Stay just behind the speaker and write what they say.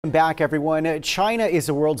Back everyone. China is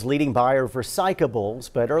the world's leading buyer of recyclables,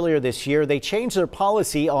 but earlier this year they changed their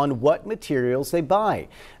policy on what materials they buy.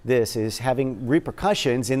 This is having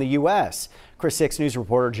repercussions in the U.S. Chris 6 News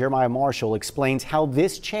reporter Jeremiah Marshall explains how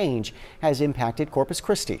this change has impacted Corpus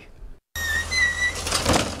Christi.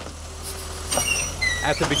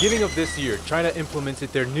 At the beginning of this year, China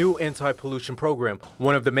implemented their new anti-pollution program.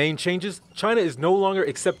 One of the main changes, China is no longer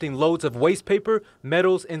accepting loads of waste paper,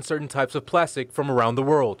 metals, and certain types of plastic from around the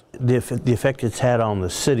world. The effect it's had on the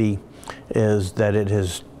city is that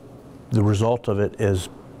the result of it is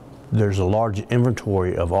there's a large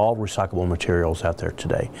inventory of all recyclable materials out there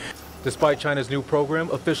today. Despite China's new program,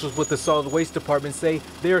 officials with the Solid Waste Department say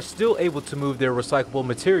they are still able to move their recyclable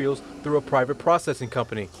materials through a private processing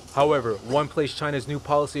company. However, one place China's new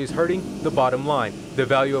policy is hurting, the bottom line. The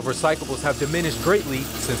value of recyclables have diminished greatly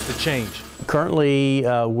since the change. Currently,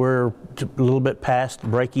 we're a little bit past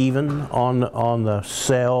break even on the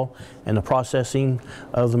sale and the processing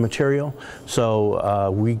of the material. So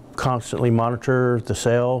we constantly monitor the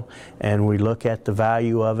sale and we look at the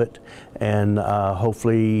value of it, and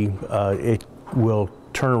hopefully it will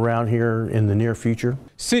turn around here in the near future.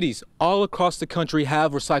 Cities all across the country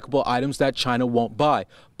have recyclable items that China won't buy.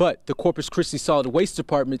 But the Corpus Christi Solid Waste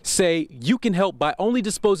Department say you can help by only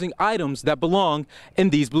disposing items that belong in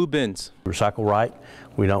these blue bins. Recycle right.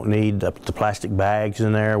 We don't need the plastic bags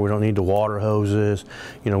in there. We don't need the water hoses.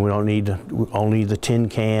 You know, we don't need only the tin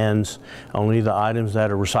cans, only the items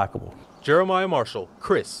that are recyclable. Jeremiah Marshall,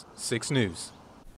 Chris 6 News.